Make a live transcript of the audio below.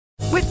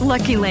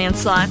Lucky Land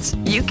Slots,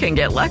 you can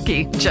get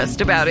lucky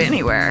just about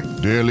anywhere.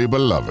 Dearly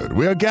beloved,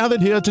 we are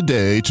gathered here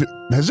today to...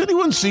 Has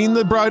anyone seen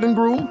the bride and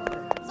groom?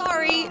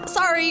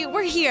 Sorry,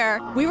 we're here.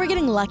 We were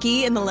getting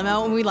lucky in the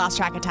limo and we lost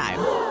track of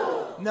time.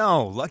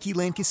 No, Lucky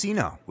Land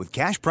Casino, with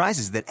cash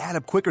prizes that add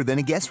up quicker than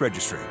a guest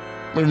registry.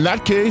 In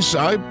that case,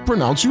 I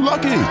pronounce you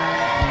lucky.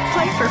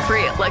 Play for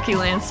free at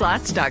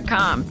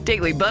LuckyLandSlots.com.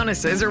 Daily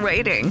bonuses are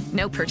waiting.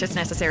 No purchase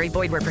necessary.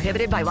 Void where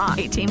prohibited by law.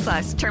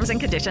 18+. Terms and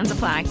conditions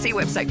apply. See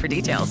website for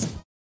details.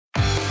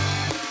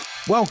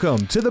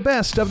 Welcome to the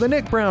best of the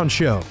Nick Brown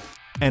Show,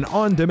 an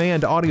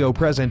on-demand audio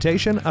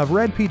presentation of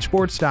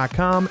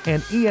RedPeachSports.com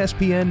and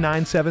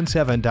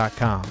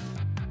ESPN977.com.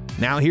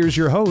 Now here's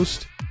your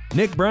host,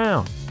 Nick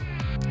Brown.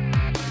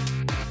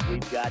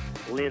 We've got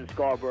Lyn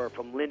Scarbrough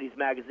from Lindy's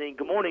Magazine.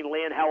 Good morning,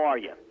 Lyn. How are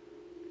you?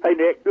 Hey,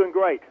 Nick. Doing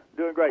great.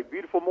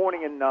 Beautiful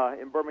morning in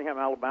Birmingham,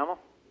 Alabama.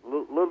 A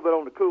little bit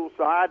on the cool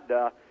side,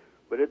 but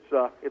it's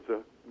a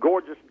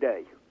gorgeous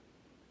day.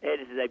 It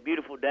is a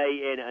beautiful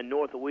day in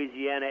North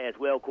Louisiana as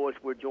well. Of course,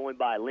 we're joined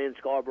by Lyn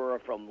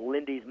Scarbrough from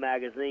Lindy's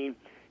Magazine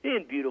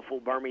in beautiful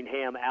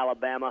Birmingham,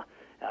 Alabama.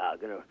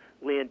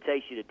 Lyn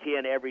takes you to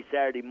 10 every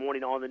Saturday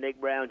morning on the Nick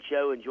Brown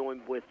Show, and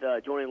joining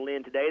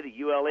Lyn today, the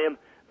ULM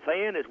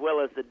fan as well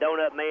as the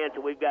Donut Man.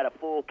 So we've got a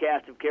full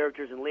cast of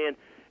characters. And Lyn,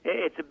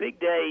 it's a big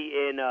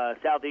day in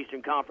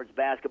Southeastern Conference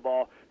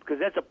basketball because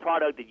that's a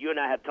product that you and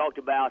I have talked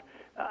about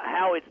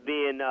how it's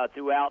been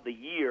throughout the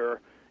year.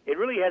 It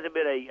really hasn't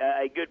been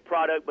a good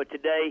product, but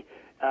today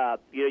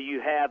you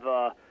have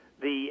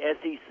the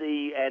SEC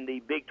and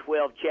the Big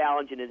 12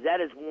 Challenge, and that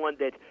is one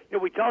that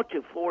we talked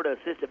to Florida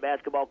assistant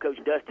basketball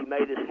coach Dusty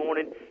May this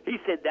morning. He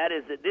said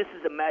this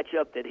is a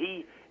matchup that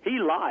he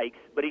likes,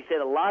 but he said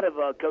a lot of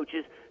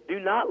coaches do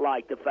not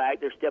like the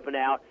fact they're stepping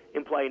out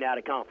and playing out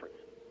of conference.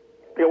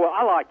 Yeah, well,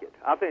 I like it.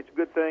 I think it's a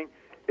good thing.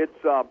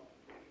 It's I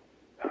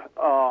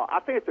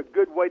think it's a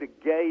good way to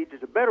gauge.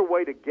 It's a better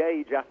way to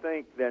gauge, I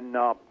think, than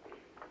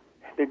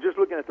just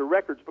looking at the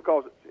records,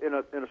 because in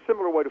a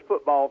similar way to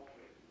football,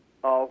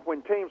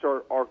 when teams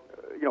are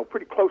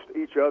pretty close to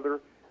each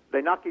other,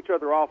 they knock each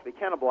other off, they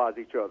cannibalize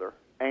each other,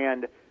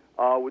 and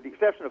with the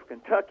exception of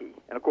Kentucky,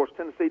 and of course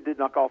Tennessee did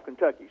knock off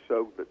Kentucky,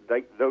 so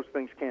those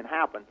things can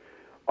happen.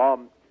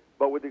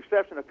 But with the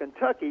exception of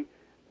Kentucky,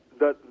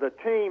 the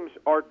teams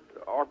are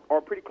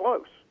pretty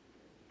close,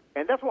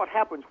 and that's what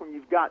happens when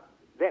you've got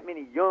that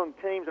many young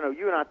teams. I know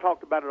you and I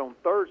talked about it on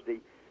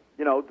Thursday.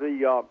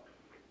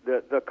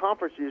 The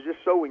conference is just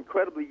so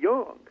incredibly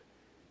young,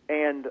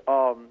 and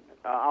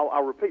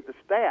I'll repeat the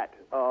stat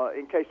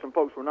in case some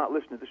folks were not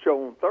listening to the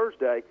show on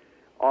Thursday.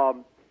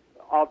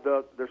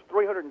 There's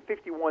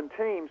 351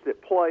 teams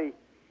that play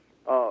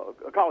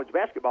college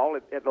basketball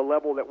at the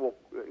level that will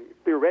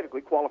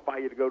theoretically qualify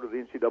you to go to the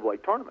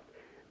NCAA tournament.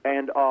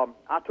 And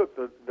I took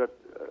there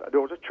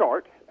was a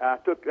chart. I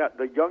took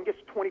the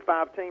youngest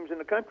 25 teams in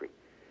the country,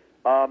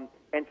 and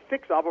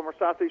 6 of them are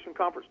Southeastern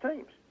Conference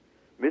teams.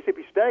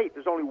 Mississippi State,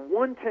 there's only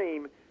one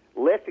team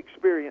less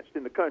experienced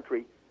in the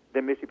country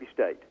than Mississippi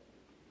State.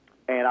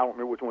 And I don't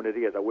remember which one it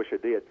is. I wish I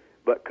did.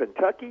 But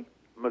Kentucky,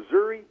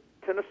 Missouri,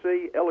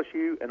 Tennessee,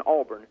 LSU, and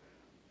Auburn,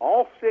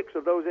 all 6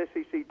 of those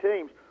SEC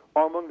teams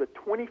are among the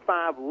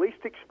 25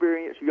 least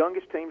experienced,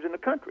 youngest teams in the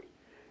country.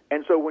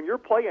 And so when you're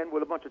playing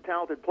with a bunch of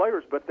talented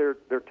players, but they're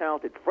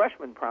talented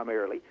freshmen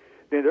primarily,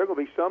 then there are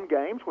going to be some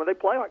games when they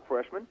play like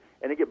freshmen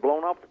and they get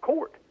blown off the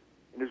court.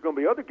 And there's going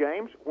to be other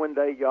games when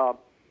they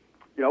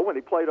when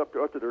they played up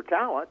to their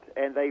talent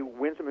and they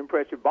win some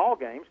impressive ball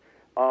games.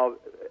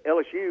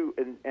 LSU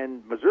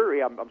and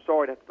Missouri, I'm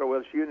sorry to have to throw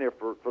LSU in there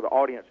for the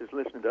audience that's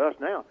listening to us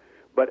now,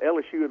 but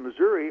LSU and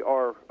Missouri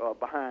are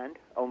behind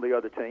on the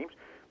other teams.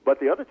 But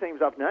the other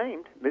teams I've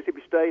named,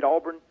 Mississippi State,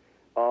 Auburn,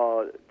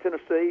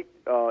 Tennessee,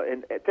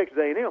 and Texas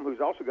A&M, who's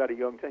also got a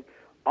young team,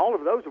 all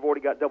of those have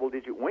already got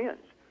double-digit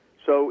wins.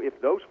 So if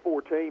those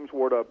 4 teams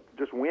were to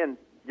just win,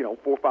 4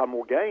 or 5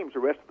 more games the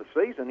rest of the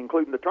season,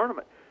 including the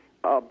tournament,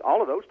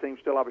 all of those teams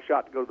still have a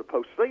shot to go to the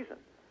postseason,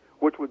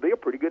 which would be a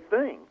pretty good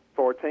thing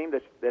for a team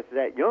that's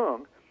that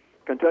young.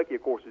 Kentucky,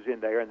 of course, is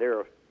in there, and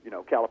they're,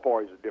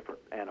 Calipari is a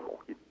different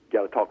animal. You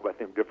got to talk about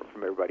them different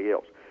from everybody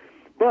else.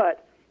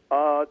 But,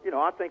 I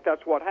think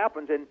that's what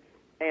happens, and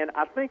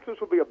I think this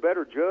will be a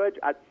better judge.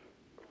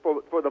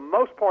 For the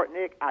most part,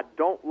 Nick, I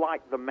don't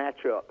like the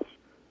matchups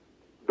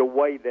the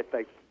way that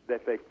they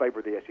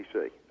favor the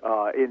SEC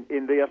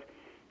in this.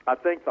 I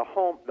think the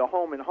home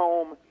and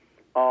home.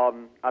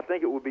 I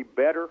think it would be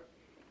better.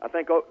 I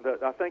think the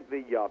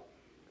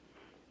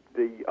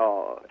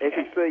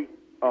SEC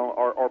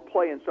are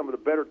playing some of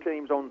the better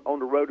teams on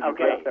the road in the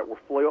draft that were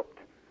flipped.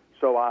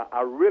 So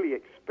I really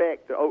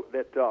expect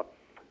that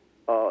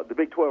the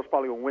Big 12 is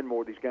probably going to win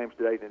more of these games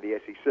today than the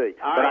SEC.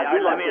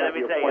 Let me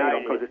say,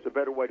 because it's a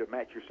better way to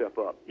match yourself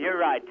up. You're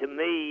right. To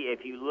me,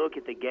 if you look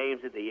at the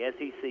games that the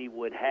SEC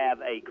would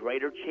have a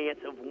greater chance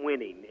of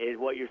winning, is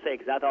what you're saying,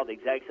 because I thought the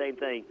exact same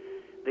thing.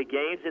 The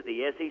games that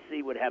the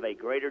SEC would have a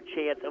greater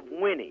chance of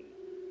winning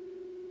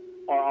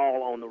are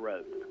all on the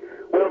road.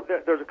 Well,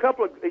 there's a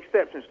couple of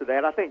exceptions to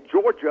that. I think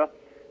Georgia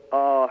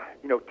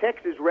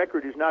Texas'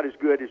 record is not as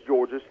good as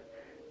Georgia's,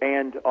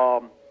 and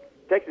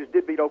Texas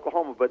did beat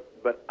Oklahoma, but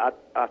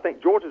I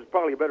think Georgia's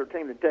probably a better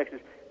team than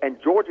Texas, and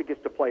Georgia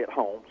gets to play at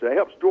home, so that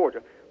helps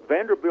Georgia.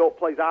 Vanderbilt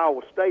plays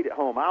Iowa State at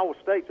home. Iowa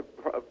State's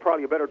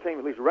probably a better team,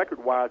 at least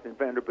record-wise, than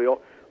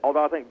Vanderbilt.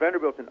 Although I think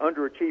Vanderbilt's an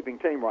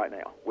underachieving team right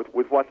now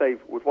with what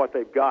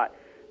they've got.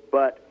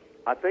 But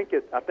I think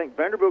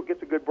Vanderbilt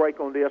gets a good break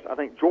on this. I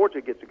think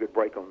Georgia gets a good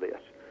break on this.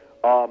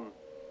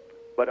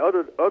 But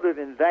other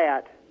than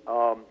that,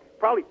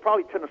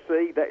 probably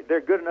Tennessee. They're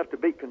good enough to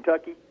beat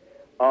Kentucky.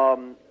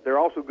 They're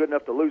also good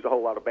enough to lose a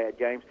whole lot of bad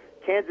games.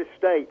 Kansas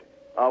State,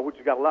 which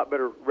has got a lot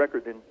better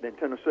record than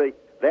Tennessee,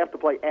 they have to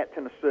play at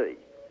Tennessee.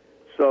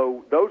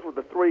 So those were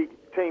the three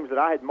teams that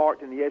I had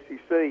marked in the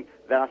SEC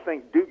that I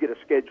think do get a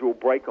scheduled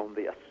break on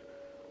this.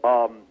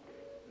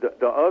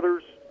 The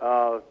others,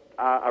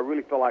 I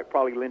really feel like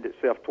probably lend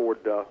itself toward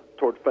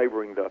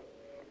favoring the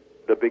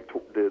Big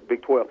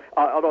 12.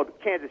 Although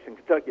Kansas and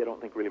Kentucky, I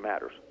don't think really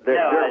matters.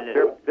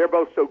 They're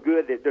both so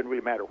good that it doesn't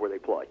really matter where they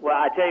play. Well,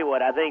 I tell you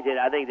what, I think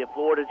that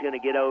Florida's going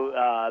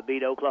to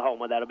beat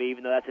Oklahoma. That'll be,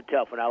 even though that's a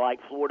tough one. I like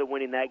Florida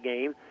winning that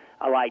game.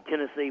 I like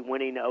Tennessee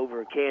winning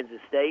over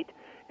Kansas State.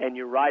 And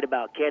you're right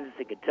about Kansas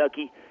and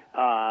Kentucky.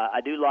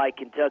 I do like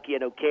Kentucky. I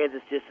know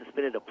Kansas just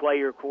suspended a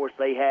player. Of course,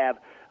 they have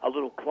a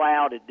little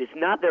cloud. It's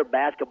not their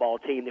basketball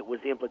team that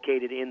was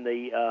implicated in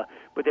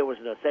but there was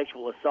a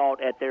sexual assault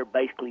at their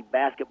basically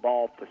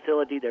basketball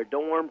facility, their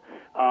dorm,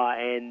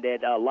 and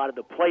that a lot of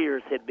the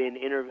players had been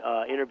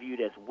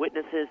interviewed as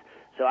witnesses.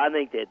 So I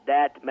think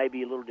that may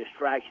be a little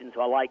distraction.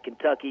 So I like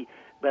Kentucky.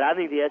 But I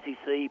think the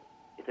SEC,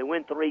 if they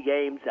win 3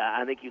 games,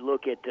 I think you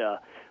look at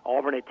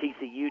Auburn at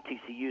TCU.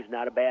 TCU is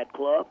not a bad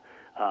club.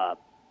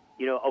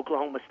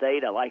 Oklahoma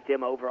State, I like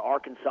them over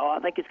Arkansas. I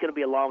think it's going to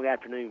be a long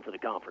afternoon for the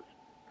conference.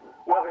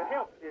 Well, it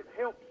helps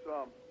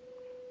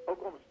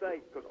Oklahoma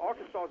State because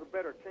Arkansas is a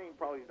better team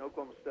probably than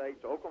Oklahoma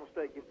State, so Oklahoma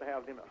State gets to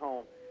have them at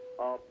home.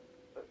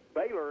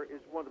 Baylor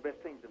is one of the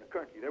best teams in the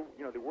country. They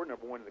were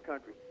number 1 in the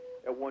country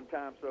at one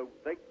time, so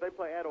they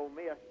play at Ole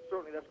Miss.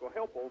 Certainly that's going to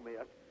help Ole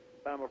Miss.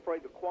 But I'm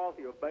afraid the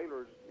quality of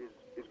Baylor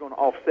is going to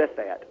offset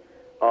that.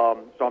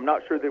 So I'm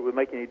not sure that it would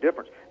make any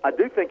difference. I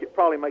do think it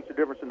probably makes a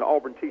difference in the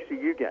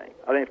Auburn-TCU game.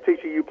 I think if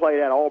TCU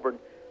played at Auburn,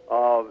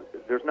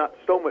 there's not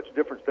so much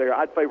difference there.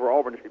 I'd favor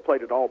Auburn if he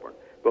played at Auburn.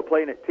 But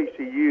playing at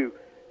TCU,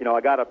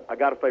 I got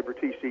to favor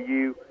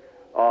TCU.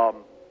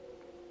 So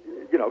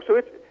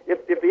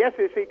if the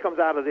SEC comes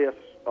out of this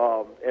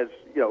as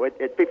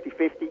at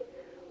 50-50,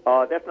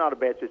 that's not a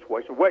bad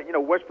situation.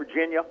 West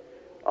Virginia.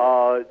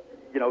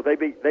 They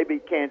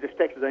beat Kansas.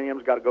 Texas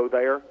A&M's got to go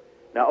there.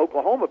 Now,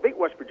 Oklahoma beat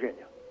West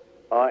Virginia,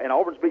 and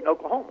Auburn's beating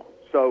Oklahoma.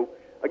 So,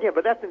 again,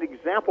 but that's an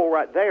example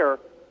right there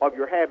of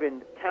you're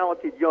having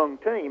talented young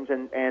teams,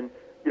 and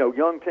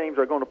young teams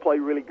are going to play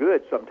really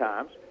good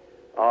sometimes.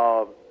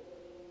 Auburn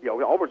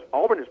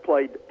has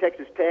played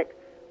Texas Tech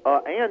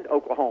and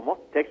Oklahoma.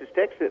 Texas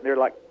Tech's sitting there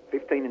like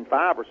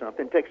 15-5 or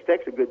something. Texas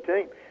Tech's a good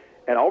team,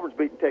 and Auburn's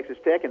beating Texas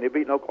Tech, and they're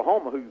beating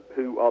Oklahoma,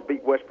 who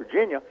beat West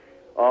Virginia.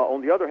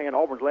 On the other hand,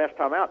 Auburn's last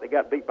time out, they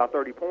got beat by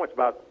 30 points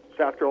by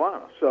South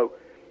Carolina. So,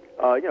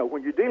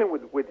 when you're dealing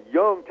with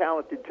young,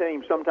 talented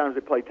teams, sometimes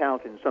they play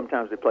talented and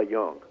sometimes they play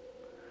young.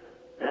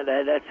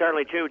 That's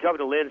certainly true. We're talking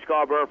to Lyn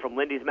Scarbrough from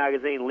Lindy's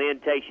Magazine. Lyn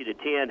takes you to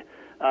 10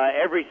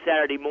 every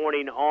Saturday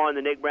morning on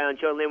the Nick Brown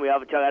Show. Lyn, we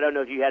have I don't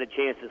know if you had a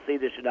chance to see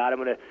this or not. I'm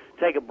going to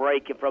take a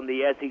break from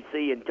the SEC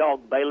and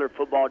talk Baylor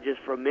football just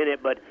for a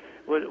minute, but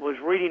was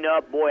reading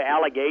up,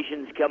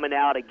 allegations coming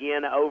out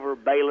again over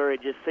Baylor.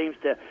 It just seems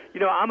to,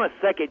 I'm a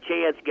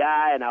second-chance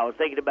guy, and I was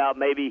thinking about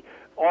maybe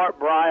Art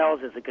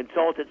Briles as a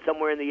consultant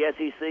somewhere in the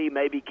SEC,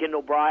 maybe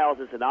Kendall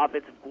Briles as an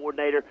offensive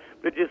coordinator.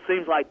 But it just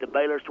seems like the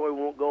Baylor story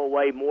won't go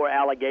away. More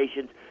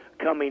allegations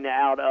coming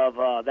out of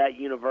that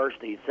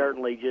university.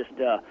 Certainly just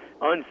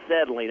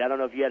unsettling. I don't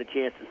know if you had a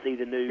chance to see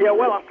the news. Yeah,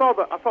 well, I saw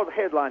the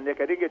headline,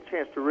 Nick. I didn't get a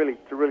chance to really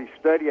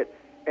study it.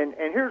 And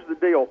here's the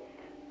deal.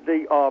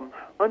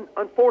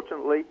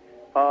 Unfortunately,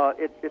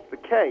 it's the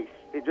case.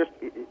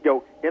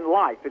 In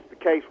life, it's the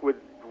case when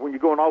you're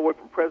going all the way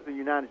from President of the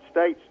United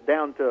States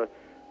down to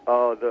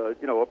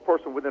a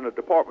person within a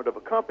department of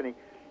a company.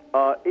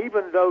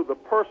 Even though the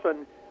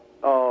person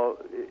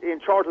in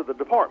charge of the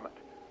department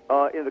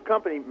in the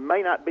company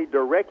may not be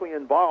directly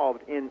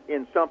involved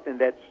in something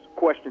that's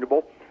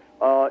questionable,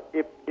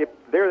 if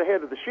they're the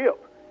head of the ship,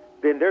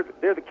 then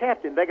they're the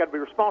captain. They got to be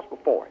responsible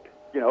for it.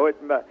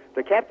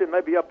 The captain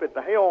may be up at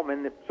the helm,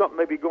 and something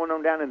may be going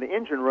on down in the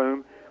engine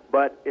room,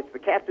 but it's the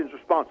captain's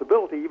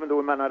responsibility, even though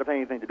he might not have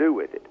anything to do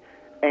with it.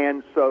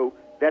 And so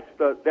that's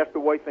the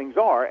way things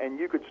are. And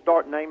you could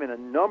start naming a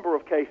number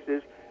of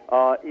cases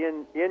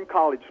in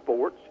college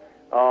sports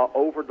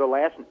over the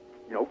last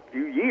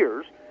few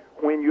years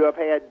when you have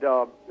had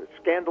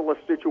scandalous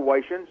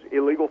situations,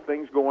 illegal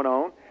things going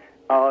on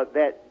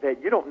that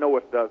you don't know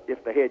if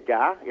the head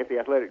guy, if the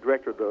athletic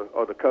director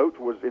or the coach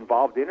was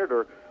involved in it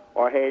or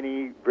had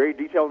any very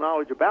detailed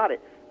knowledge about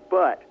it.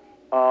 But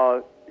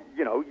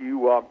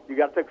you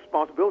got to take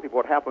responsibility for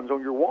what happens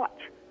on your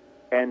watch.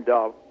 And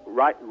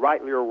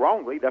rightly or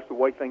wrongly, that's the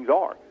way things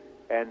are.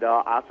 and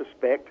I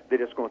suspect that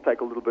it's going to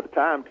take a little bit of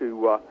time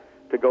to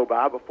go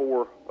by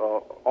before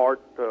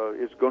Art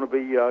is going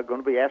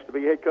to be asked to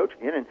be head coach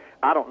again. And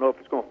I don't know if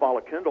it's going to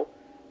follow Kendall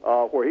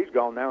where he's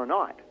gone now or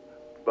not,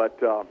 but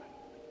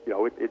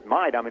it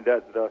might. I mean,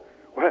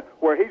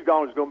 where he's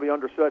gone is going to be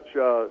under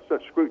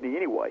such scrutiny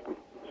anyway.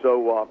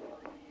 So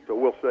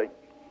we'll see.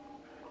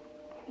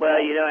 Well,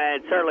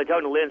 and certainly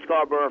talking to Lyn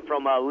Scarbrough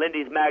from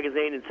Lindy's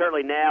Magazine, and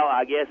certainly now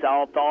I guess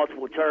all thoughts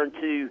will turn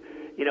to,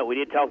 we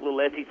did talk a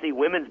little SEC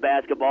women's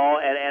basketball,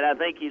 and I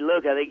think you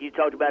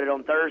talked about it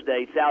on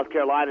Thursday. South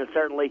Carolina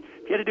certainly,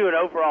 if you had to do an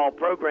overall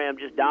program,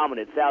 just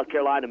dominant. South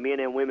Carolina, men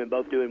and women,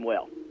 both doing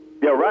well.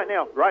 Yeah, right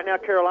now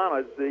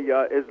Carolina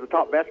is the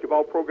top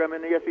basketball program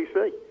in the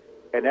SEC,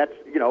 and that's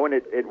and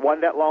it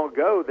wasn't that long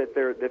ago that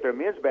their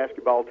men's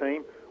basketball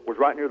team was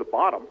right near the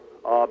bottom.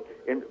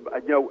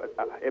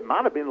 It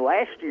might have been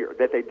last year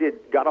that they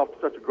got off to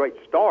such a great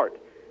start,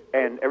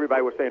 and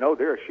everybody was saying, oh,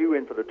 they're a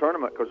shoe-in for the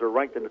tournament because they're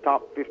ranked in the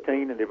top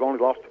 15 and they've only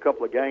lost a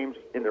couple of games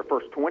in their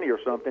first 20 or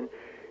something,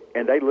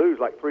 and they lose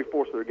like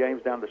 3/4 of their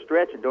games down the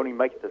stretch and don't even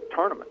make it to the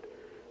tournament.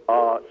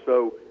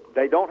 So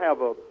they don't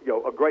have a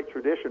great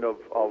tradition of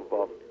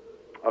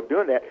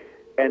doing that,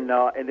 and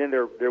then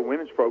their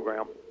women's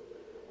program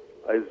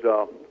is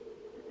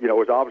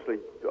obviously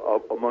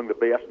among the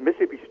best.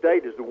 Mississippi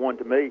State is the one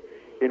to me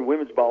in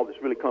women's ball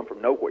that's really come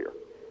from nowhere,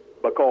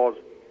 because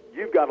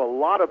you've got a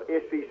lot of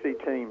SEC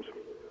teams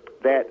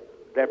that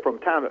from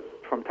time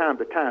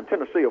to time,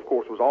 Tennessee, of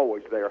course, was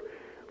always there,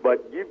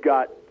 but you've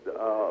got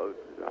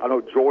I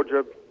know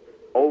Georgia,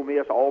 Ole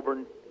Miss,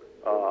 Auburn,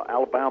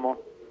 Alabama,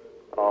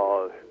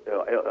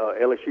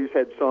 LSU's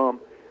had some,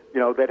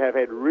 that have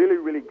had really,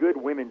 really good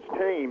women's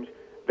teams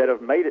that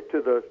have made it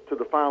to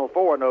the Final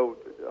Four. I know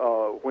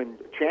when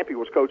Champy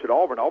was coach at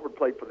Auburn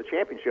played for the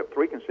championship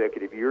 3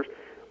 consecutive years.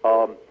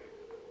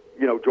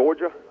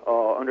 Georgia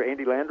under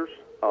Andy Landers,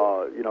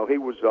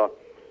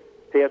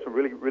 he had some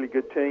really, really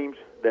good teams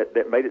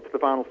that made it to the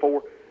Final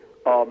Four.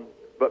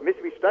 But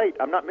Mississippi State,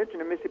 I'm not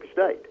mentioning Mississippi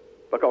State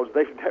because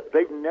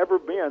they've never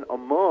been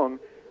among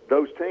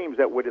those teams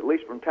that would, at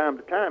least from time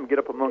to time, get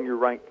up among your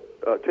ranked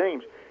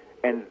teams,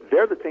 and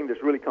they're the team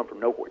that's really come from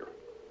nowhere.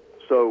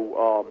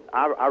 So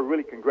I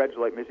really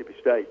congratulate Mississippi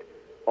State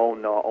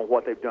on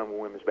what they've done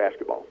with women's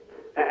basketball.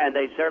 And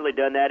they've certainly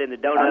done that in the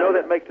donut. I know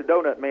that makes the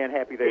donut man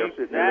happy there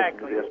sitting there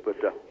listening to this, but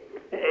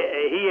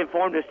he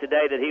informed us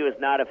today that he was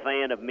not a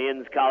fan of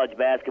men's college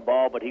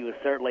basketball, but he was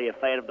certainly a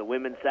fan of the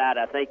women's side.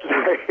 I think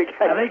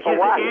a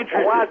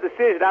wise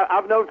decision.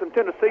 I've known some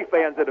Tennessee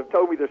fans that have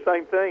told me the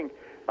same thing.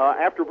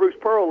 After Bruce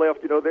Pearl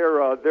left,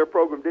 their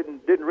program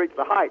didn't reach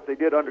the heights they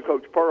did under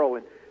Coach Pearl,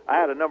 and I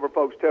had a number of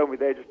folks tell me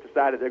they just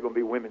decided they're going to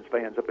be women's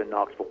fans up in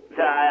Knoxville.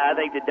 So I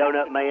think the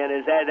donut man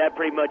is that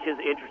pretty much his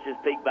interest is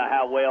piqued by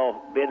how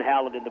well Ben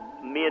Howland and the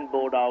men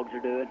Bulldogs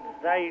are doing.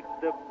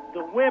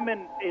 The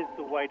women is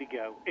the way to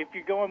go. If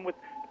you're going with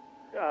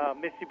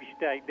Mississippi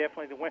State,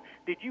 definitely the women.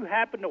 Did you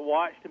happen to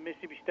watch the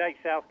Mississippi State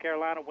South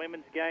Carolina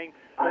women's game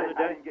the other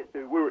day? I didn't get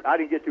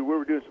to. We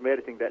were doing some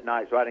editing that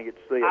night, so I didn't get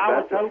to see it. I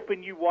was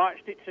hoping you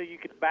watched it so you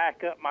could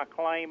back up my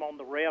claim on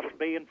the refs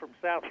being from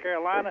South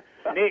Carolina.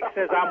 Nick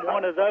says I'm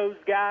one of those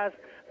guys,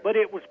 but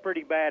it was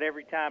pretty bad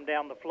every time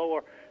down the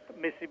floor.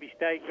 Mississippi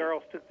State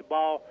girls took the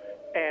ball,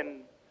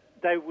 and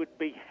they would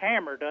be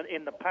hammered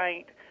in the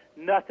paint.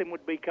 Nothing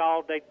would be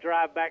called. They'd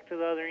drive back to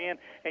the other end,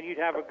 and you'd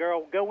have a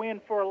girl go in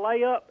for a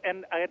layup,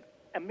 and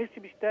a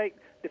Mississippi State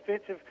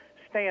defensive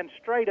stand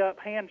straight up,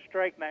 hand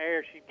straight in the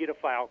air. She'd get a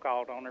foul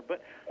called on her.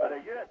 But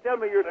you're not telling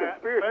me you're a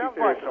conspiracy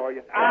theorist, are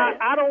you?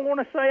 I don't want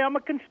to say I'm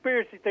a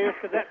conspiracy theorist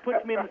because that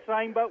puts me in the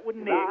same boat with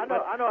Nick. I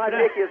know how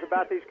Nick is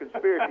about these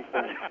conspiracy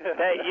things.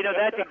 Hey,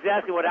 that's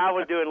exactly what I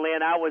was doing,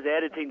 Lynn. I was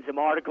editing some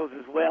articles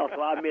as well, so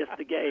I missed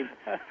the game.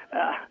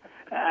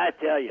 I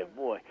tell you,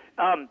 boy.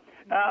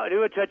 Do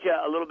want to touch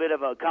a little bit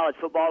of college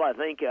football. I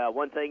think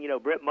one thing,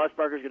 Brent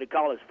Musburger is going to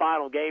call his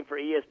final game for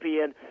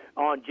ESPN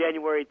on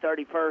January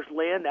 31st.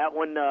 Lynn, that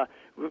one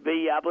would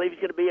be, I believe, he's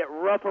going to be at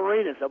Rupp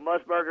Arena. So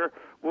Musburger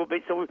will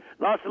be. So we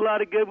lost a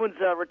lot of good ones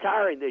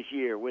retiring this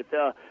year with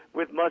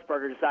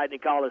Musburger deciding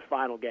to call his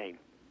final game.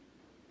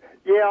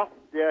 Yeah,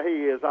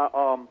 he is.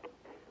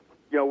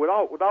 With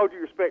all due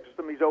respect to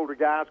some of these older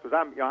guys, because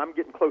I'm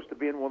getting close to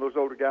being one of those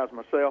older guys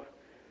myself.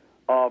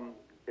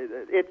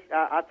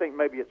 I think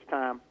maybe it's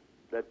time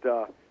that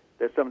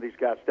some of these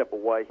guys step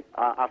away.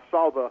 I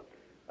saw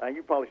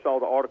you probably saw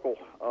the article,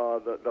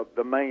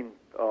 the main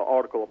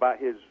article about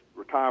his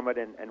retirement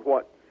and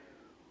what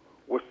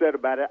was said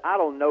about it. I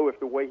don't know if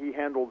the way he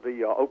handled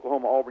the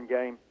Oklahoma-Auburn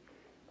game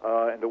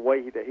and the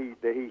way that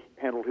he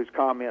handled his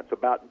comments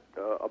about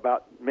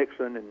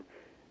Mixon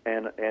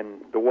and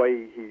the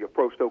way he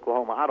approached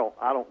Oklahoma. I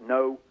don't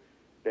know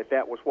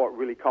that was what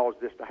really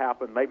caused this to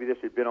happen. Maybe this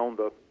had been on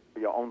the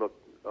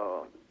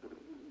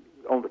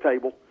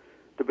table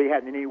to be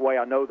had in any way.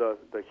 I know the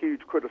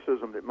huge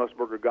criticism that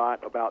Musburger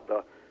got about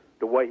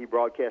the way he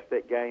broadcast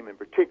that game, and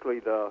particularly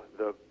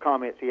the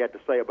comments he had to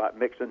say about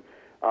Mixon.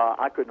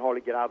 I couldn't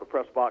hardly get out of the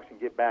press box and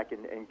get back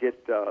and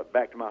get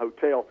back to my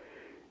hotel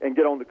and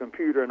get on the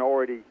computer and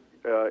already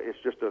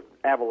just an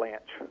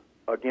avalanche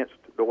against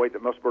the way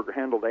that Musburger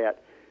handled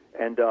that,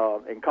 and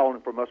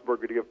calling for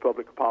Musburger to give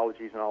public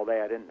apologies and all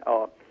that. And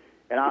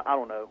I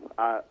don't know.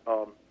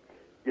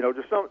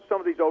 Just some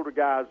of these older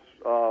guys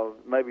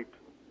maybe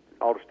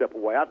ought to step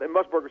away. And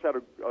Musburger's had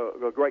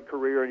a great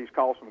career, and he's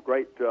called some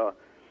great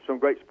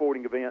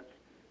sporting events,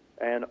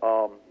 and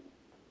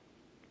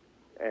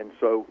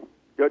so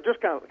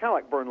just kind of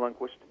like Vern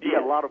Lundquist. You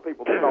got a lot of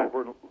people that thought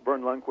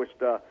Vern Lundquist,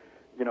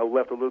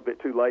 left a little bit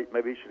too late.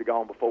 Maybe he should have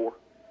gone before.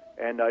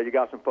 And you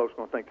got some folks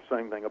going to think the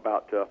same thing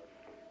about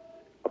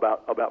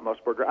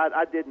Musburger.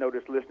 I did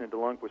notice listening to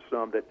Lundquist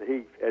some that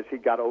as he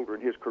got older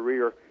in his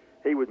career,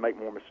 he would make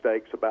more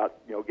mistakes about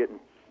getting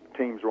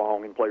teams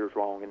wrong and players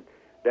wrong and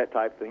that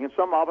type of thing. And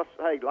some of us,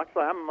 hey, like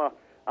I say,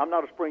 I'm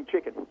not a spring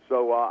chicken,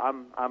 so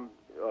I'm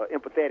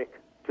empathetic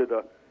to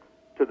the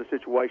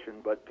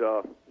situation. But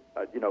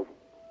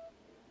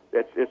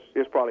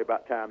it's probably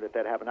about time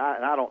that happened.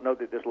 And I don't know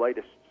that this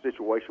latest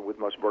situation with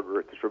Musburger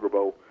at the Sugar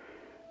Bowl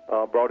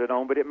brought it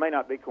on, but it may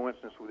not be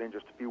coincidence within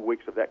just a few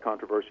weeks of that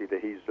controversy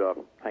that he's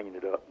hanging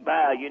it up.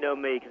 Wow, you know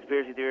me,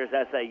 conspiracy theorists,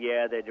 I say,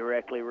 yeah, they're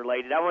directly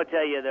related. I want to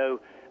tell you, though,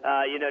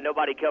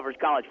 nobody covers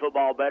college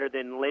football better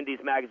than Lindy's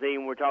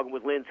Magazine. We're talking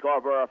with Lyn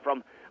Scarbrough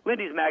from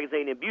Lindy's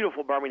Magazine in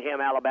beautiful Birmingham,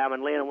 Alabama.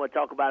 And, Lyn, I want to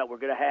talk about it. We're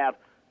going to have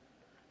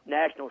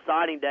National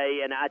Signing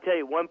Day, and I tell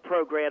you, one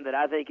program that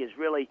I think is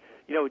really,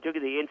 we took it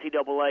to the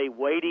NCAA,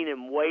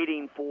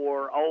 waiting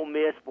for Ole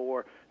Miss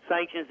for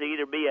sanctions to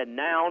either be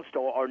announced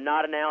or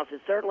not announced.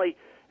 It certainly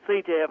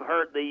seemed to have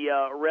hurt the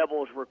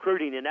Rebels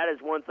recruiting, and that is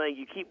one thing.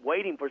 You keep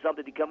waiting for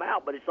something to come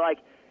out, but it's like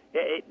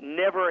it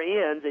never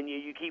ends, and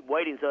you keep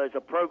waiting. So it's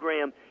a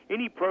program,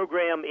 any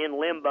program in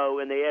limbo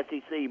in the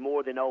SEC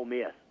more than Ole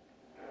Miss.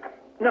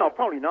 No,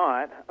 probably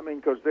not. I mean,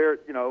 because they're,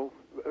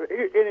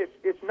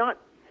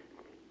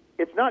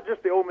 it's not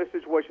just the Ole Miss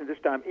situation this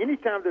time.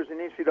 Anytime there's an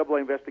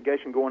NCAA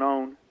investigation going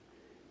on,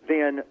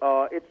 then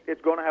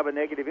it's going to have a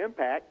negative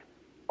impact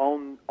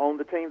on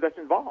the team that's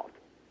involved.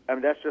 I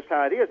mean, that's just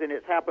how it is, and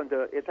it's happened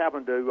to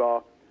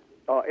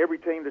every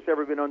team that's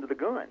ever been under the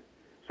gun.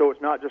 So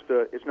it's not just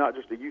a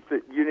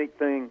unique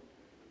thing,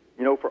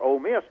 for Ole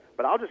Miss.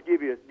 But I'll just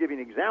give you an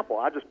example.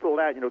 I just pulled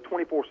out,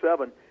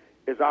 24/7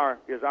 is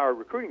our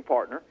recruiting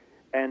partner,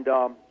 and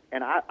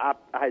I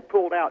had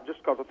pulled out just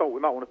because I thought we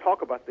might want to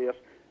talk about this.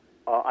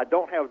 I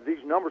don't have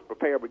these numbers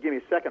prepared, but give me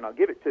a second. I'll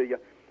give it to you.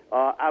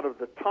 Out of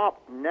the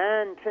top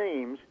 9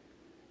 teams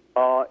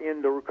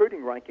in the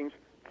recruiting rankings,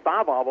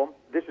 5 of them,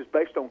 this is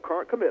based on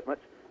current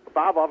commitments,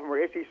 5 of them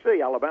are SEC.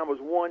 Alabama's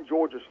 1,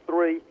 Georgia's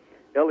 3,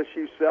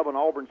 LSU 7,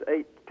 Auburn's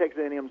 8, Texas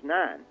A&M's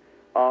 9.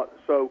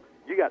 So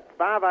you got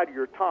 5 out of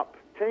your top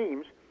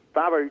teams,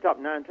 5 out of your top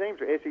 9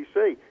 teams are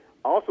SEC.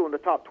 Also in the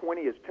top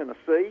 20 is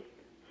Tennessee,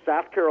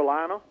 South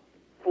Carolina,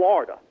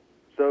 Florida.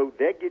 So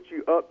that gets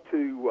you up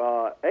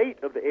to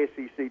 8 of the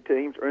SEC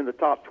teams are in the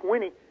top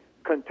 20.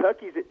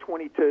 Kentucky's at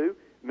 22.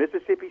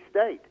 Mississippi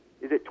State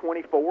is at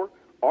 24.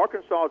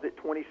 Arkansas is at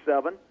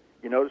 27.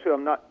 You notice who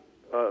I'm not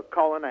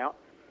calling out.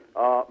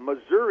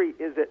 Missouri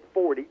is at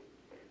 40.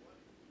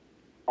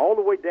 All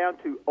the way down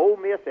to Ole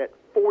Miss at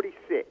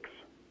 46.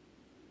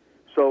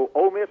 So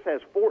Ole Miss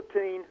has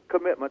 14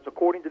 commitments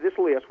according to this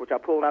list, which I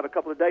pulled out a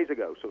couple of days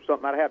ago. So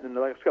something might have happened in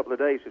the last couple of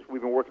days since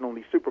we've been working on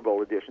these Super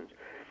Bowl editions.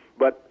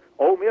 But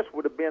Ole Miss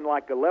would have been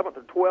like 11th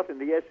or 12th in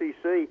the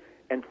SEC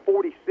and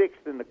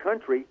 46th in the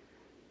country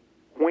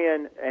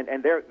when,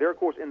 and they're of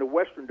course in the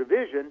Western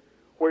Division,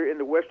 where in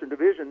the Western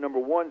Division, number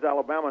 1's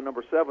Alabama,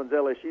 number 7's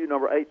LSU,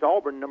 number 8's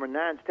Auburn, number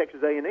 9's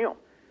Texas A&M.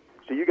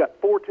 So you got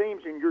 4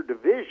 teams in your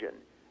division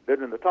that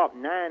are in the top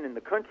 9 in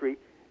the country,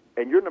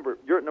 and you're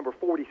at number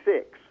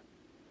 46.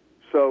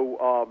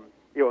 So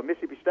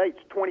Mississippi State's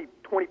 20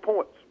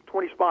 points,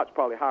 20 spots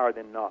probably higher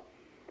than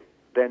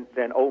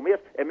Ole Miss,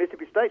 and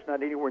Mississippi State's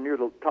not anywhere near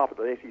the top of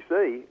the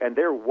SEC, and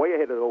they're way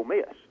ahead of Ole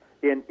Miss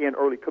in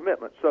early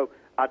commitment. So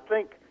I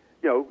think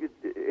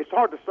it's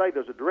hard to say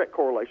there's a direct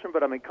correlation,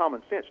 but I mean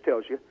common sense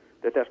tells you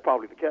that that's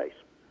probably the case.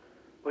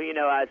 Well,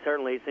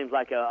 it seems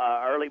like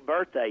a early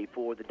birthday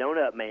for the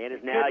Donut Man.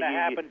 Is now couldn't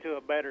have happened to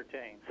a better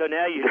team. So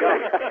now you're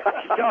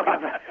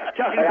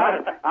talking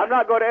about. I'm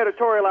not going to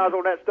editorialize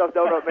on that stuff,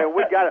 Donut Man.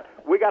 We got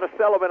to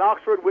sell them in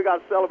Oxford. We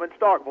got to sell them in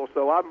Starkville.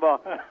 So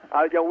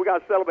we got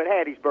to sell them in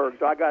Hattiesburg.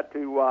 So I got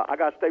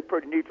to stay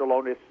pretty neutral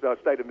on this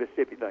state of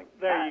Mississippi thing.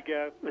 There you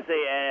go. Let's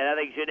see, and I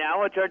think now I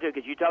want to turn to it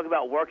because you talk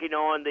about working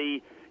on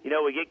the.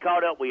 We get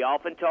caught up. We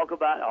often talk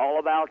about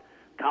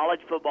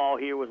college football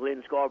here with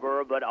Lyn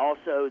Scarbrough, but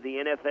also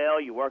the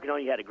NFL. You're working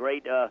on. You had a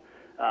great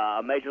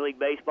Major League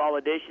Baseball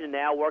edition, and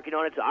now working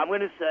on it. So I'm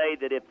going to say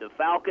that if the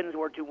Falcons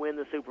were to win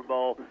the Super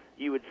Bowl,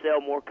 you would sell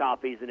more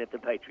copies than if the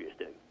Patriots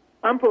do.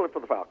 I'm pulling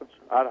for the Falcons.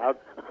 I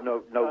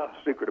no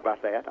secret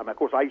about that. I mean, of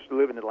course, I used to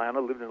live in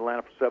Atlanta. Lived in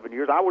Atlanta for 7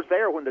 years. I was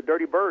there when the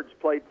Dirty Birds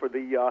played for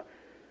the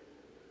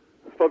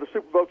for the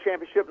Super Bowl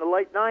championship in the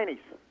late 90s,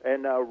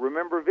 and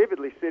remember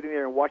vividly sitting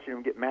there and watching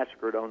them get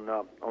massacred on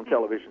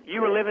television.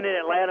 You were living in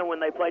Atlanta when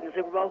they played in the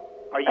Super Bowl?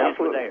 Or you just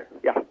were there?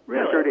 Yeah,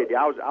 really? I sure did.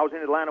 Yeah, I was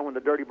in Atlanta when the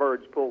Dirty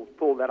Birds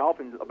pulled that off,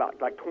 and about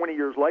like 20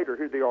 years later,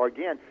 here they are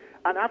again.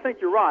 And I think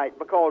you're right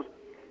because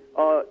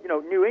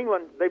New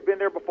England, they've been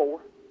there before,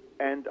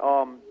 and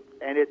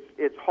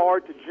it's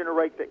hard to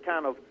generate that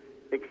kind of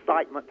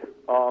excitement,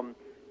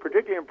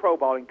 particularly in pro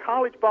ball. In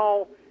college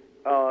ball,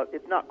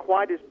 it's not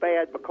quite as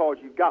bad because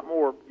you've got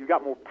more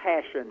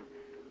passion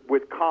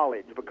with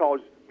college because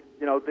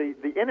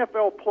the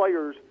NFL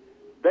players,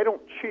 they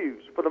don't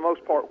choose for the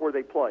most part where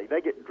they play.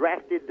 They get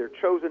drafted, they're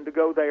chosen to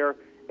go there,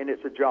 and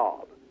it's a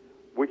job.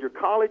 With your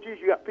colleges,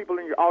 you got people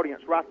in your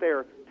audience right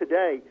there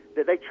today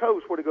that they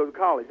chose where to go to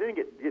college. They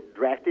didn't get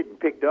drafted and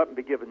picked up and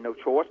be given no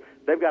choice.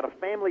 They've got a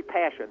family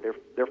passion.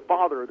 Their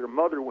father or their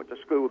mother went to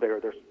school there.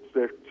 Their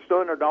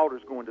son or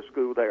daughter's going to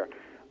school there.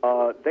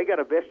 They got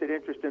a vested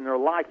interest in their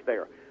life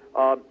there.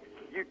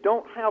 You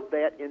don't have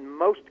that in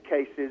most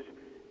cases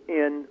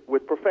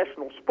with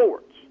professional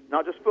sports,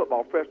 not just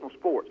football, professional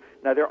sports.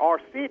 Now, there are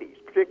cities,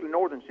 particularly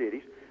northern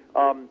cities,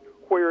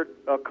 where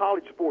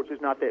college sports is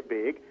not that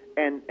big,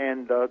 and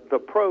the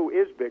pro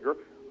is bigger.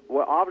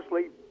 Well,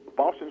 obviously,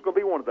 Boston's going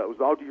to be one of those.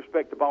 All due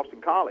respect to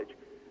Boston College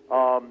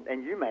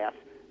and UMass,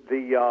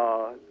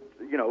 the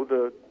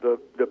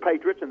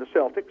Patriots and the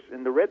Celtics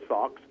and the Red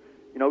Sox,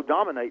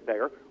 dominate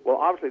there. Well,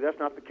 obviously, that's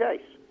not the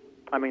case.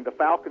 I mean, the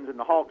Falcons and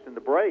the Hawks and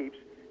the Braves,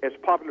 as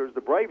popular as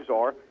the Braves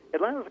are,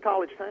 Atlanta's a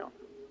college town.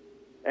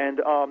 And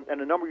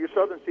a number of your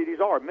southern cities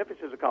are.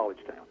 Memphis is a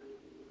college town.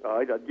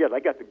 Yeah,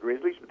 they got the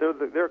Grizzlies, but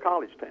they're a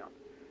college town.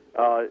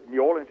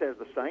 New Orleans has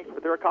the Saints,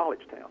 but they're a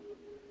college town.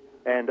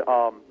 And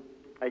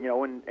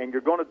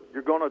you're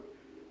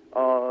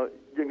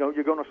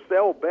gonna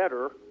sell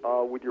better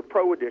with your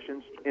pro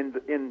editions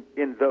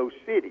in those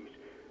cities,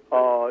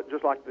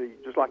 just like the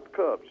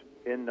Cubs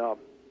in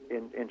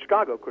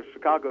Chicago, because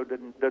Chicago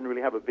doesn't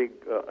really have a big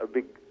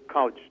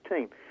college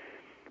team.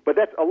 But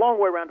that's a long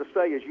way around to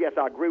say is, yes,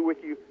 I agree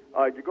with you.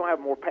 You're going to have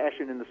more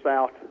passion in the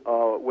South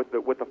with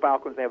the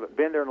Falcons. They haven't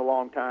been there in a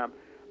long time.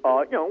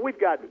 We've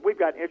got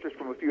interest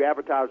from a few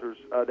advertisers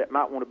that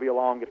might want to be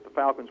along if the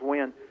Falcons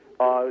win.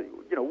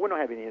 We don't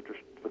have any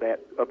interest for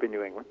that up in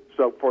New England.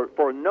 So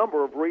for a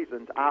number of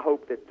reasons, I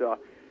hope that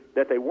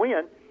they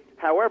win.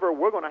 However,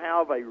 we're going to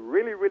have a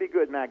really, really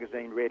good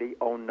magazine ready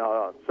on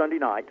Sunday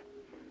night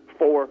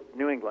for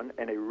New England,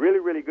 and a really,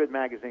 really good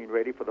magazine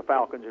ready for the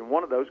Falcons, and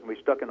one of those can be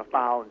stuck in a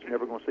file and it's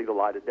never going to see the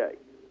light of day.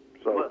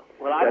 So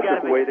that's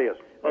just the way it is.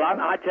 Well,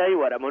 I tell you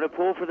what, I'm going to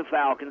pull for the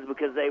Falcons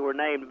because they were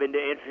named. I've been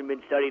interested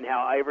in studying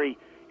how every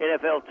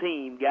NFL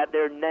team got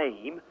their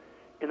name,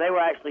 and they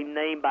were actually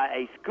named by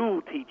a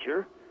school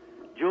teacher,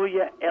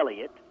 Julia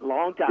Elliott, a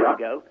long time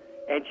ago,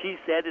 and she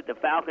said that the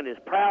Falcon is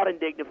proud and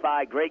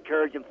dignified, great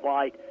courage in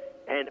fight,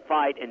 and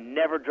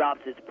never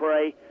drops its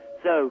prey.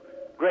 So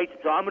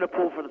I'm going to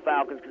pull for the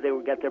Falcons because they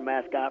got their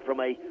mascot from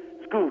a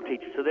school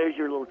teacher. So there's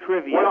your little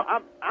trivia. Well,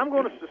 I'm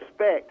going to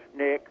suspect,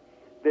 Nick,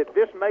 that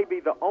this may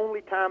be the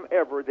only time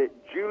ever that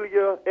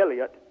Julia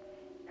Elliott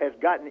has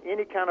gotten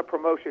any kind of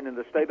promotion in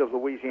the state of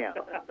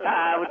Louisiana.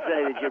 I would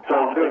say that you're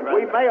probably right.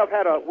 We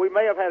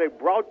may have had a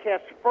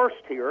broadcast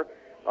first here.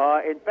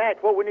 In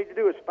fact, what we need to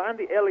do is find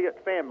the Elliott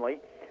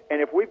family,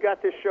 and if we've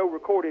got this show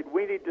recorded,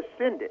 we need to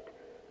send it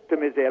to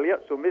Ms.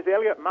 Elliott. So Ms.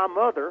 Elliott, my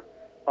mother,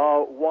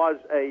 was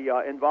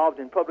involved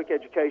in public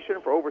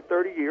education for over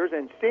 30 years,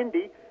 and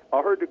Cindy,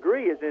 her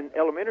degree is in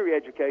elementary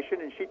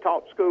education, and she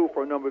taught school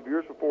for a number of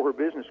years before her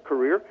business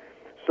career.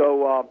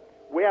 So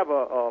we have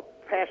a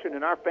passion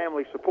in our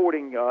family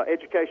supporting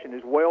education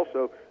as well.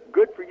 So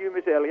good for you,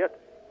 Ms. Elliott,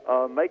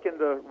 making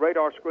the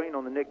radar screen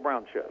on the Nick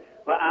Brown Show.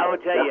 Well, I will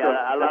tell you,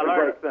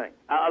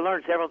 I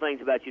learned several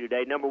things about you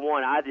today. Number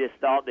one, I just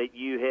thought that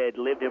you had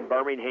lived in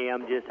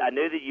Birmingham. I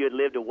knew that you had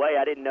lived away.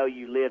 I didn't know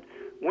you lived.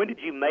 When did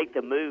you make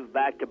the move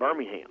back to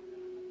Birmingham?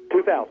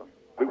 2000.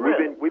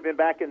 Really? We've been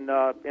back in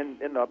the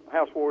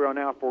house where we are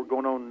now for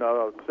going on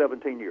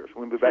 17 years.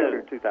 We moved back here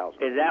in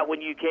 2000. Is that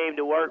when you came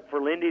to work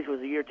for Lindy's? Was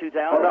the year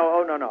 2000?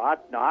 Oh no!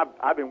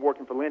 I've been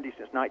working for Lindy's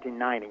since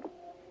 1990.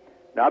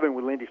 Now I've been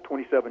with Lindy's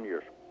 27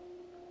 years.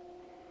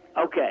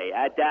 Okay,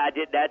 I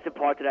did. That's the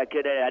part that I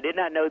could. I did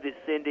not know that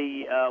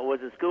Cindy was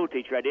a school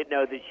teacher. I didn't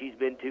know that she's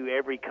been to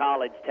every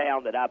college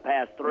town that I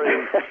passed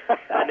through.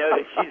 I know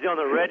that she's on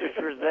the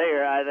registers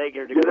there. I think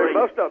her degree.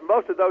 Yeah,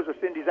 most of those are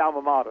Cindy's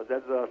alma maters.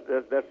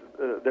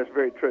 That's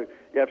very true.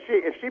 Yeah,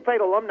 if she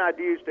paid alumni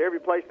dues to every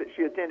place that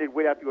she attended,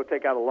 we'd have to go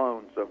take out a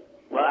loan. So.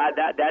 Well,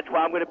 that's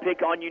why I'm going to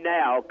pick on you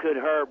now. Could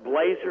her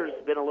Blazers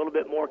been a little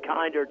bit more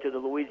kinder to the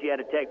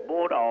Louisiana Tech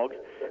Bulldogs?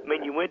 I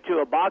mean, you went to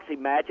a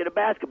boxing match and a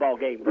basketball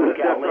game.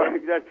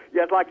 Yeah,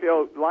 it's like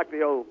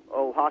the old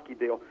hockey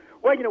deal.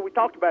 Well, we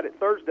talked about it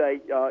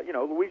Thursday.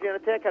 Louisiana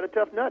Tech had a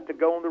tough nut to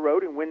go on the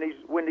road and win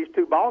these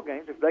two ball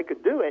games. If they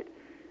could do it,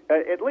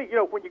 at least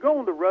when you go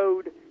on the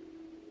road,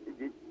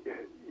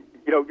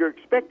 you're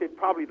expected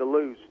probably to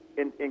lose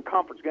in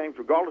conference games,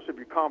 regardless of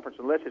your conference,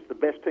 unless it's the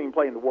best team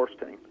playing the worst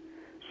team.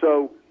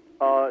 So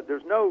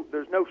there's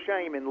no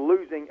shame in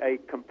losing a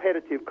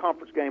competitive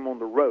conference game on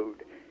the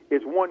road.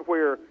 It's one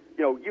where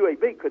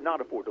UAB could not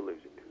afford to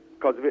lose it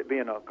because of it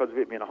being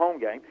a home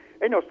game.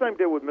 And same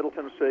deal with Middle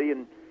Tennessee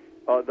and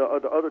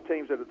the other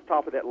teams that are at the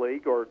top of that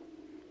league, or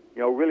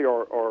really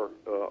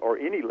or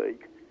any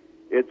league.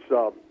 It's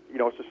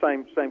it's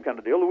the same kind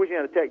of deal.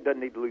 Louisiana Tech doesn't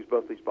need to lose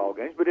both these ball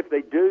games, but if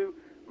they do,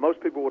 most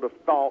people would have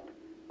thought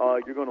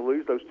you're going to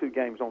lose those 2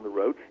 games on the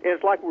road. And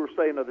it's like we were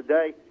saying the other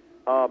day,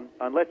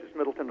 unless it's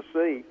Middle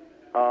Tennessee,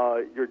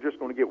 you're just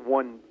going to get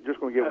one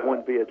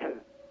bid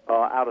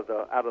out of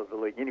the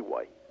league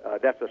anyway.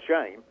 That's a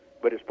shame,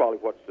 but it's probably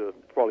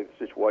probably the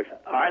situation.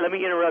 All right, let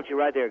me interrupt you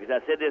right there because I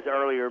said this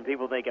earlier and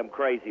people think I'm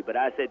crazy, but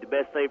I said the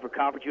best thing for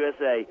Conference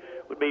USA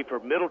would be for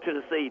Middle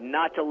Tennessee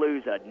not to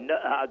lose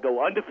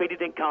go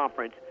undefeated in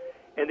conference.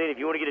 And then if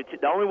you want to get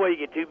the only way you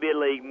get 2-bid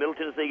league, Middle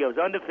Tennessee goes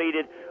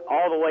undefeated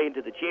all the way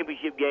into the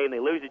championship game. They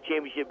lose the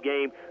championship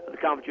game of the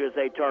Conference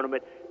USA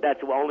tournament.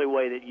 That's the only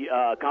way that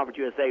Conference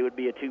USA would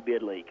be a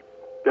 2-bid league.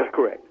 That's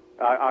correct.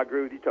 I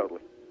agree with you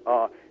totally.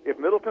 If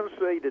Middle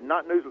Tennessee did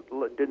not lose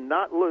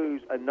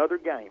another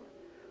game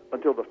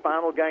until the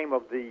final game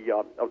of the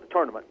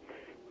tournament,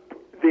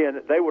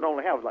 then they would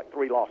only have like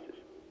 3 losses.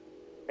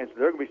 And so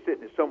they're going to be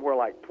sitting at somewhere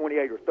like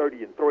 28 or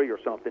 30-3 or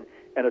something,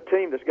 and a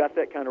team that's got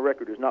that kind of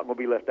record is not going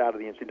to be left out of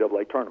the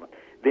NCAA tournament.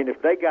 Then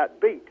if they got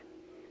beat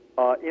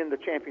in the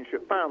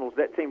championship finals,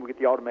 that team would get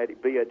the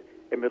automatic bid,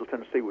 and Middle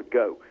Tennessee would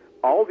go.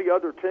 All the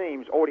other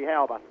teams already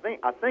have, I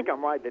think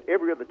I'm right, that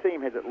every other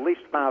team has at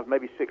least 5,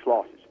 maybe 6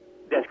 losses.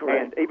 That's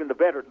correct. And even the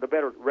better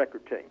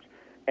record teams.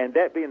 And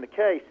that being the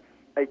case,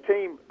 a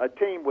team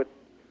with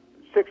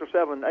 6 or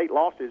 7, 8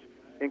 losses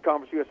in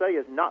Conference USA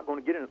is not going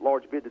to get in a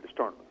large bid to this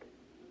tournament.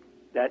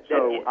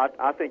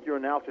 I think your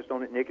analysis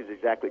on it, Nick, is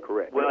exactly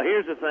correct. Well,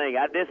 here's the thing.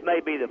 This may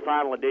be the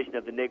final edition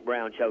of the Nick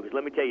Brown Show, because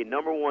let me tell you,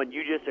 number one,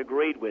 you just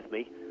agreed with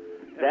me.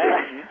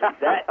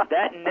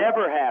 That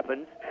never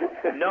happens.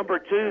 Number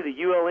two, the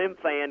ULM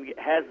fan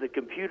has the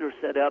computer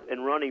set up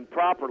and running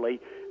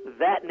properly.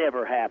 That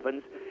never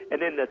happens.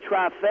 And then the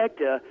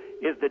trifecta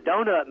is the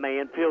donut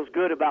man feels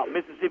good about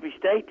Mississippi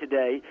State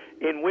today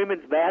in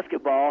women's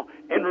basketball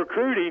and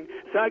recruiting.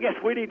 So I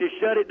guess we need to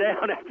shut it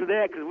down after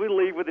that because we'll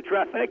leave with the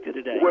trifecta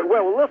today. Well,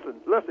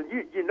 listen.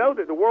 You know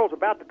that the world's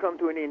about to come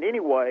to an end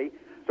anyway.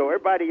 So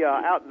everybody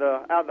out in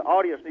the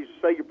audience needs to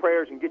say your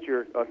prayers and get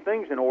your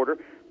things in order,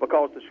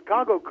 because the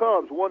Chicago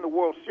Cubs won the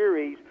World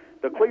Series,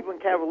 the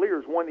Cleveland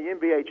Cavaliers won the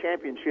NBA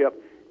championship,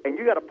 and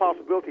you got a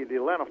possibility the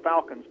Atlanta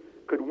Falcons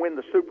could win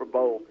the Super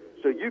Bowl.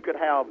 So you could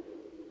have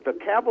the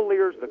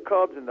Cavaliers, the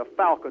Cubs, and the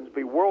Falcons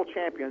be world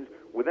champions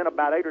within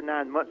about 8 or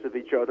 9 months of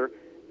each other,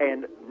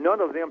 and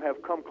none of them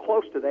have come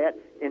close to that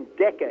in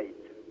decades.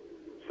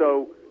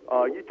 So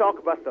you talk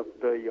about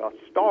the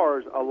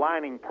stars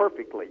aligning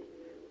perfectly.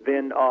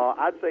 Then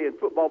I'd say in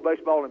football,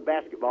 baseball, and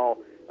basketball,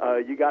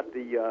 you got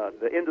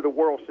the end of the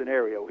world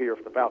scenario here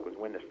if the Falcons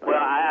win this thing.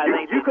 Well, I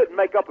think you couldn't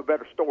make up a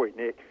better story,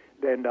 Nick,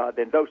 than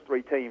those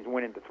 3 teams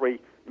winning the 3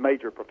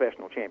 major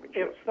professional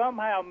championships. If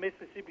somehow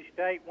Mississippi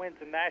State wins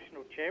a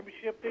national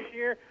championship this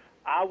year,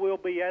 I will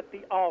be at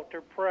the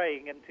altar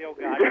praying until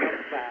God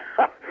comes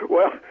back.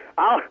 Well,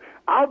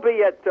 I'll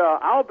be at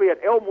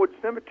Elmwood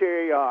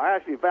Cemetery,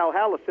 actually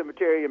Valhalla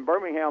Cemetery in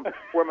Birmingham,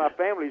 where my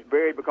family's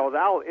buried, because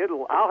I'll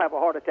have a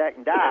heart attack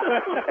and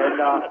die.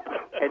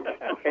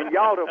 And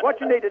y'all, what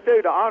you need to do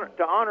to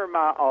honor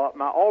my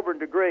Auburn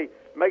degree,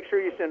 make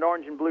sure you send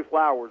orange and blue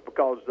flowers,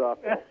 because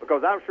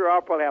I'm sure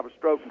I'll probably have a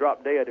stroke and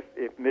drop dead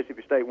if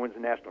Mississippi State wins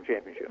the national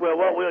championship. Well,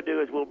 what we'll do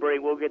is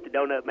we'll get the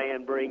donut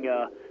man bring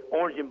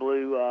orange and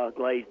blue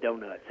glazed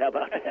donuts. How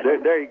about that?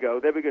 There you go.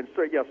 Then we can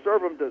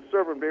serve them to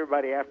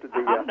everybody after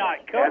the. I'm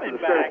not coming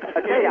back.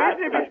 If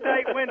Mississippi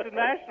State wins the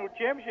national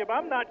championship,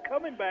 I'm not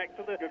coming back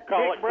to the Nick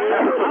Brown.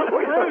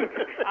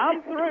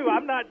 I'm through.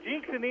 I'm not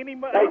jinxing any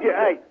money.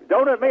 Hey,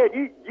 donut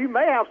man, you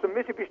may have some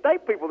Mississippi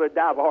State people that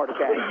die of a heart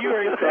attack.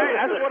 You're exactly.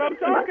 That's what I'm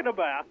talking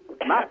about.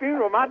 My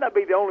funeral might not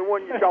be the only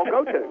one y'all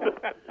go to.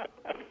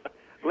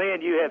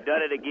 Lyn, you have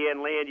done it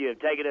again. Lyn, you have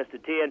taken us to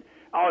 10.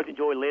 I always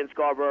enjoy Lyn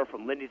Scarbrough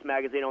from Lindy's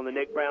Magazine on the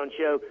Nick Brown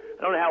Show.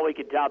 I don't know how we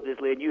can top this,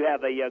 Lyn. You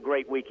have a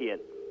great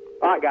weekend.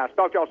 All right, guys.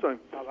 Talk to y'all soon.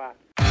 Bye-bye.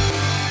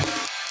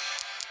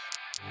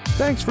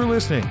 Thanks for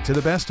listening to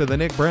the Best of the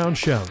Nick Brown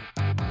Show.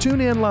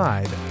 Tune in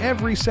live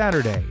every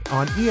Saturday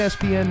on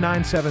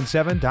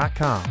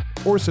ESPN977.com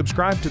or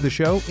subscribe to the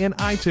show in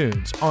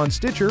iTunes, on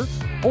Stitcher,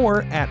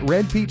 or at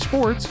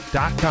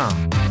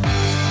redpeachsports.com.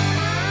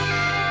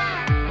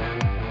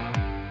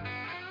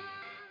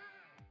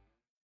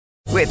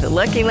 With the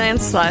Lucky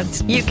Land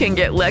Slots, you can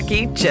get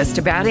lucky just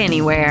about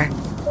anywhere.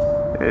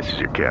 This is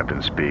your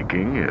captain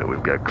speaking.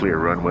 We've got clear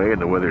runway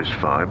and the weather's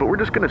fine, but we're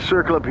just going to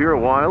circle up here a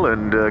while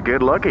and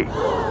get lucky.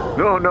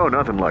 No,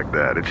 nothing like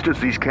that. It's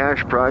just these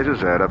cash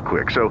prizes add up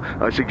quick. So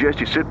I suggest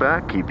you sit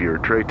back, keep your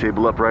tray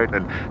table upright,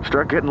 and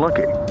start getting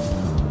lucky.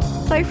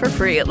 Play for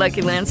free at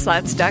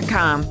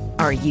LuckyLandSlots.com.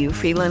 Are you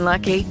feeling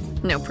lucky?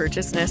 No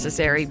purchase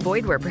necessary.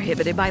 Void where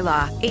prohibited by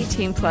law.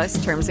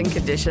 18+ terms and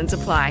conditions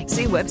apply.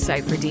 See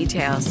website for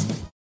details.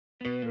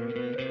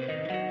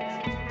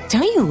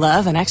 Don't you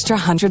love an extra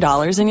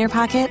 $100 in your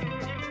pocket?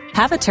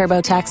 Have a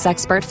TurboTax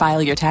expert file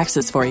your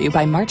taxes for you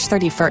by March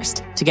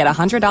 31st to get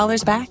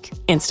 $100 back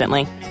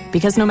instantly.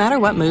 Because no matter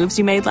what moves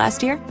you made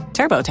last year,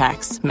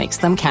 TurboTax makes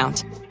them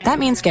count. That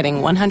means getting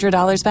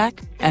 $100 back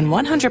and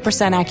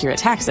 100% accurate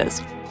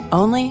taxes,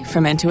 only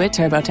from Intuit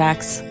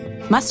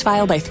TurboTax. Must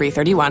file by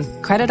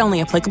 3/31. Credit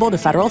only applicable to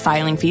federal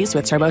filing fees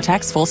with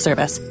TurboTax full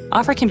service.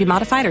 Offer can be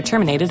modified or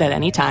terminated at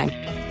any time.